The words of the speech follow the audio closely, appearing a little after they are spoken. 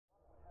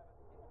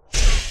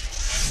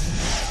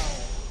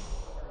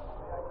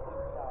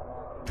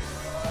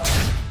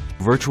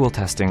Virtual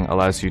testing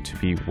allows you to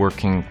be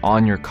working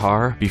on your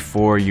car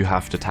before you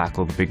have to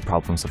tackle the big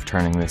problems of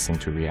turning this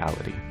into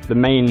reality. The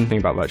main thing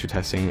about virtual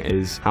testing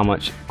is how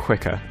much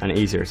quicker and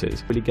easier it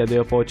is. You get the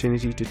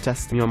opportunity to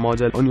test your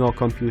model on your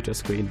computer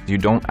screen. You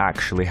don't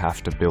actually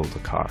have to build a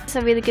car. It's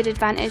a really good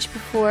advantage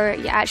before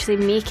you actually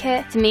make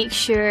it, to make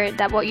sure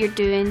that what you're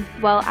doing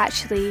will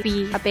actually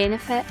be a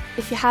benefit.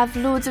 If you have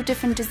loads of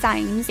different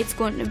designs, it's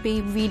going to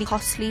be really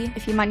costly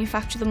if you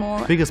manufacture them all.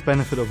 The biggest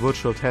benefit of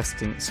virtual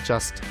testing is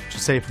just to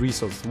save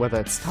resources, whether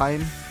it's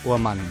time or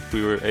money.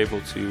 We were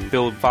able to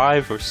build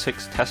 5 or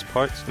 6 test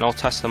parts and I'll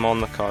test them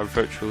on the car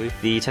virtually.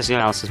 The testing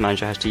analysis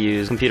manager has to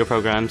use computer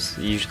programs,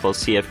 usually called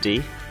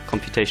CFD,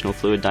 computational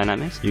fluid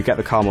dynamics. You get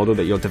the car model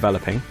that you're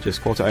developing,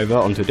 just port it over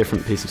onto a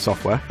different piece of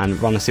software and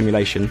run a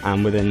simulation,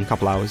 and within a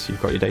couple hours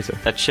you've got your data.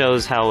 That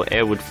shows how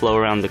air would flow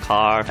around the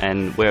car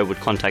and where it would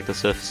contact the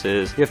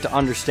surfaces. You have to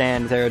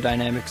understand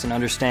aerodynamics and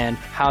understand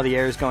how the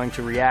air is going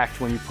to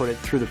react when you put it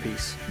through the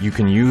piece. You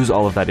can use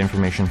all of that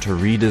information to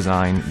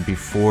redesign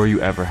before you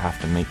ever have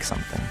to make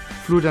something.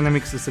 Fluid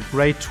dynamics is a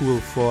great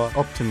tool for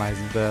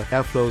optimizing the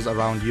airflows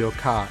around your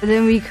car.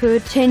 Then we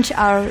could change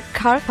our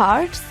car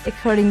parts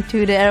according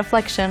to the air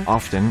reflection.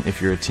 Often,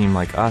 if you're a team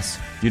like us,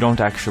 you don't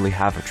actually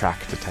have a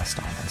track to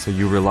test on, so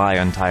you rely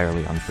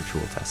entirely on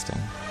virtual testing.